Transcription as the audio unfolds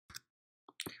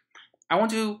I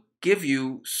want to give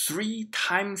you 3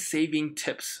 time-saving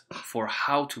tips for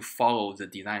how to follow the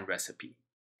design recipe.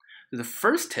 The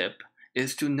first tip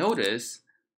is to notice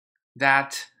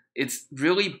that it's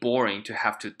really boring to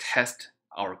have to test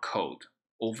our code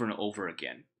over and over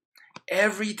again.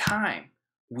 Every time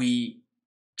we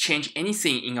change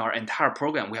anything in our entire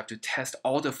program, we have to test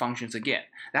all the functions again.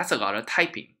 That's a lot of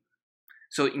typing.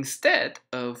 So instead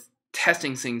of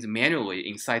testing things manually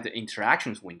inside the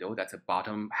interactions window, that's the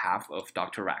bottom half of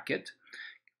Dr. Racket,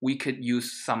 we could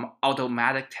use some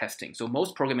automatic testing. So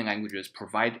most programming languages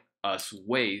provide us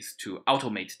ways to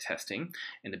automate testing,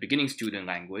 and the beginning student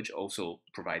language also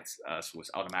provides us with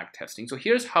automatic testing. So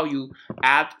here's how you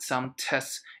add some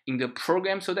tests in the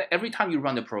program so that every time you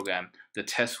run the program, the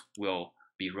test will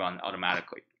be run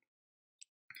automatically.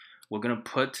 We're going to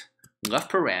put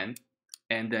left paren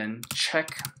and then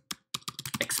check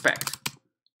expect.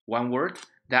 One word,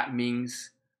 that means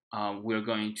we're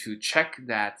going to check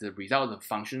that the result of the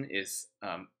function is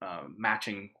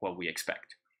matching what we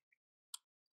expect.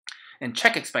 And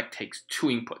check expect takes 2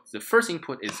 inputs. The first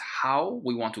input is how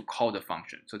we want to call the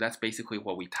function. So that's basically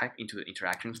what we type into the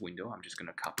interactions window. I'm just going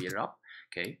to copy it up.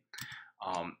 Okay.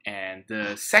 And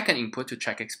the second input to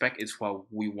check expect is what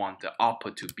we want the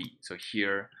output to be. So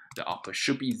here the output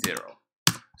should be 0.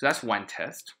 So that's one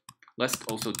test. Let's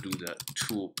also do the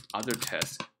 2 other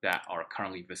tests that are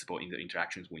currently visible in the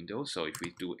interactions window. So if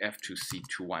we do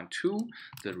F2C212,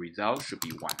 the result should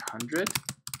be 100.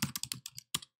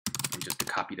 And just to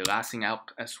copy the last thing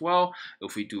out as well,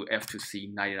 if we do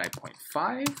F2C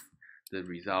 99.5, the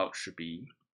result should be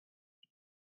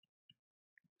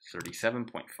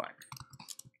 37.5.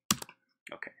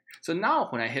 Okay, so now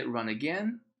when I hit run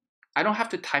again, I don't have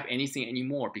to type anything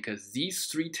anymore because these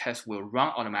 3 tests will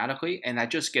run automatically, and I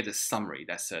just get a summary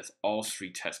that says all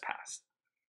 3 tests passed.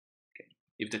 Okay.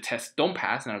 If the tests don't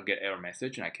pass, then I'll get error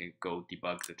message and I can go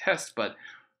debug the test. But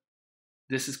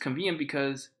this is convenient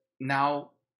because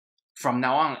now, from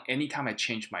now on, anytime I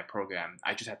change my program,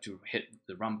 I just have to hit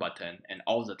the run button and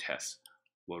all the tests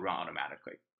will run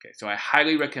automatically. Okay, so I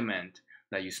highly recommend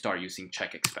that you start using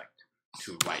check expect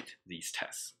to write these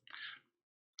tests.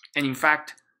 And in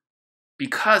fact,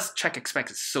 because check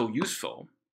expect is so useful,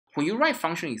 when you write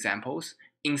function examples,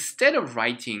 instead of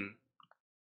writing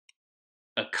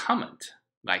a comment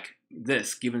like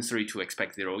this, given 32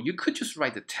 expect 0, you could just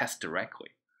write the test directly.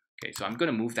 Okay, so I'm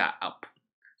going to move that up.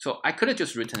 So I could have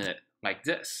just written it like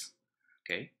this.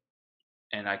 Okay,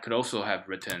 and I could also have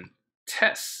written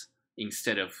tests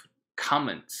instead of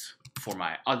comments for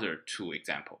my other 2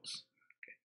 examples.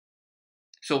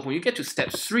 So when you get to step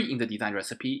 3 in the design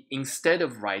recipe, instead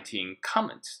of writing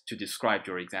comments to describe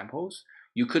your examples,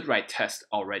 you could write tests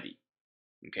already.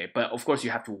 Okay, but of course you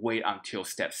have to wait until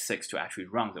step 6 to actually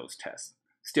run those tests.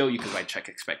 Still, you could write check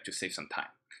expect to save some time.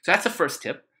 So that's the first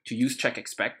tip, to use check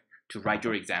expect to write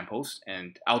your examples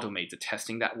and automate the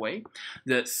testing that way.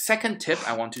 The second tip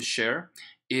I want to share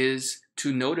is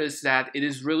to notice that it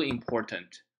is really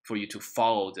important for you to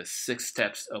follow the 6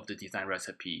 steps of the design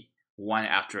recipe one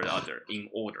after the other in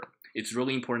order. It's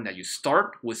really important that you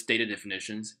start with data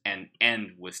definitions and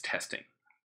end with testing.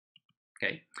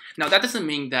 Okay. Now that doesn't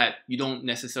mean that you don't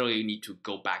necessarily need to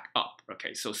go back up.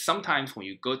 Okay. So sometimes when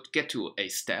you get to a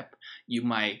step, you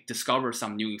might discover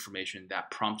some new information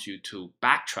that prompts you to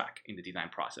backtrack in the design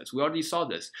process. We already saw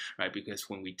this, right? Because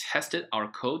when we tested our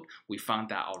code, we found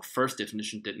that our first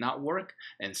definition did not work,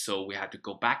 and so we had to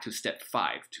go back to step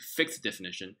 5 to fix the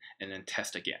definition and then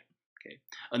test again. Okay.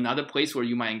 Another place where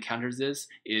you might encounter this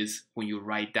is when you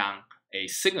write down a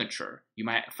signature. You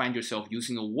might find yourself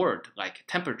using a word like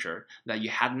temperature that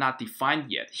you had not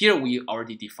defined yet. Here we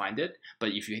already defined it, but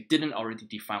if you didn't already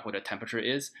define what a temperature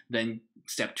is, then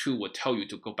step 2 will tell you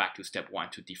to go back to step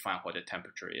 1 to define what a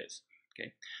temperature is.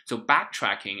 Okay, so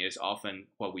backtracking is often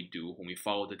what we do when we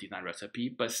follow the design recipe,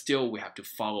 but still we have to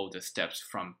follow the steps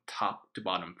from top to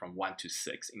bottom, from 1 to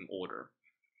 6 in order.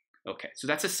 Okay, so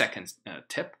that's the second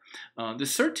tip. The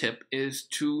third tip is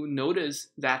to notice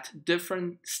that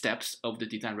different steps of the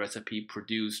design recipe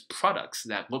produce products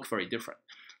that look very different.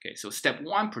 Okay, so step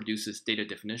 1 produces data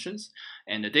definitions,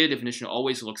 and the data definition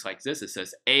always looks like this. It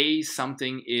says A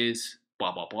something is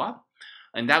blah, blah, blah,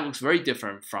 and that looks very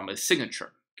different from a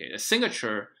signature. Okay, a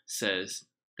signature says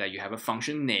that you have a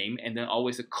function name, and then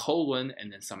always a colon,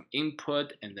 and then some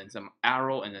input, and then some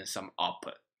arrow, and then some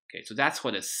output. Okay, so that's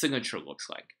what a signature looks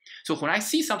like. So when I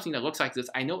see something that looks like this,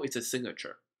 I know it's a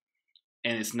signature,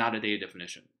 and it's not a data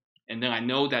definition. And then I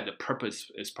know that the purpose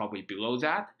is probably below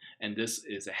that, and this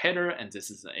is a header, and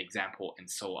this is an example, and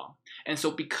so on. And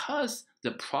so because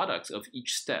the products of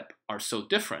each step are so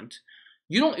different,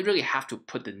 you don't really have to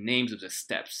put the names of the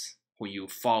steps when you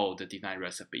follow the design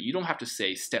recipe. You don't have to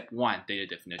say step 1 data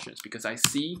definitions, because I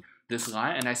see this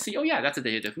line and I see, oh yeah, that's a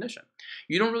data definition.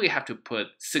 You don't really have to put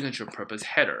signature purpose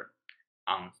header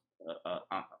on.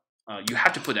 You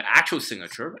have to put the actual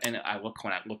signature, and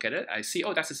when I look at it, I see,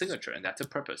 oh, that's a signature, and that's a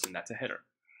purpose, and that's a header.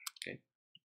 Okay.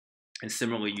 And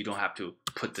similarly, you don't have to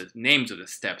put the names of the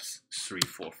steps 3,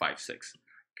 4, 5, 6.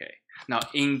 Okay. Now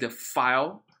in the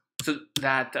file so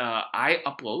that I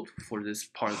upload for this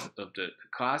part of the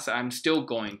class, I'm still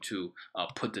going to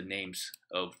put the names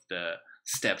of the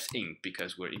steps in,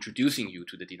 because we're introducing you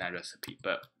to the design recipe.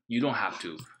 But you don't have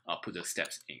to put the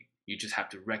steps in. You just have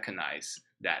to recognize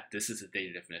that this is a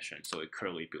data definition, so it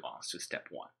clearly belongs to step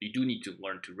 1. You do need to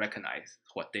learn to recognize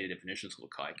what data definitions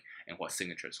look like and what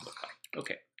signatures look like.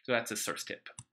 Okay, so that's the first tip.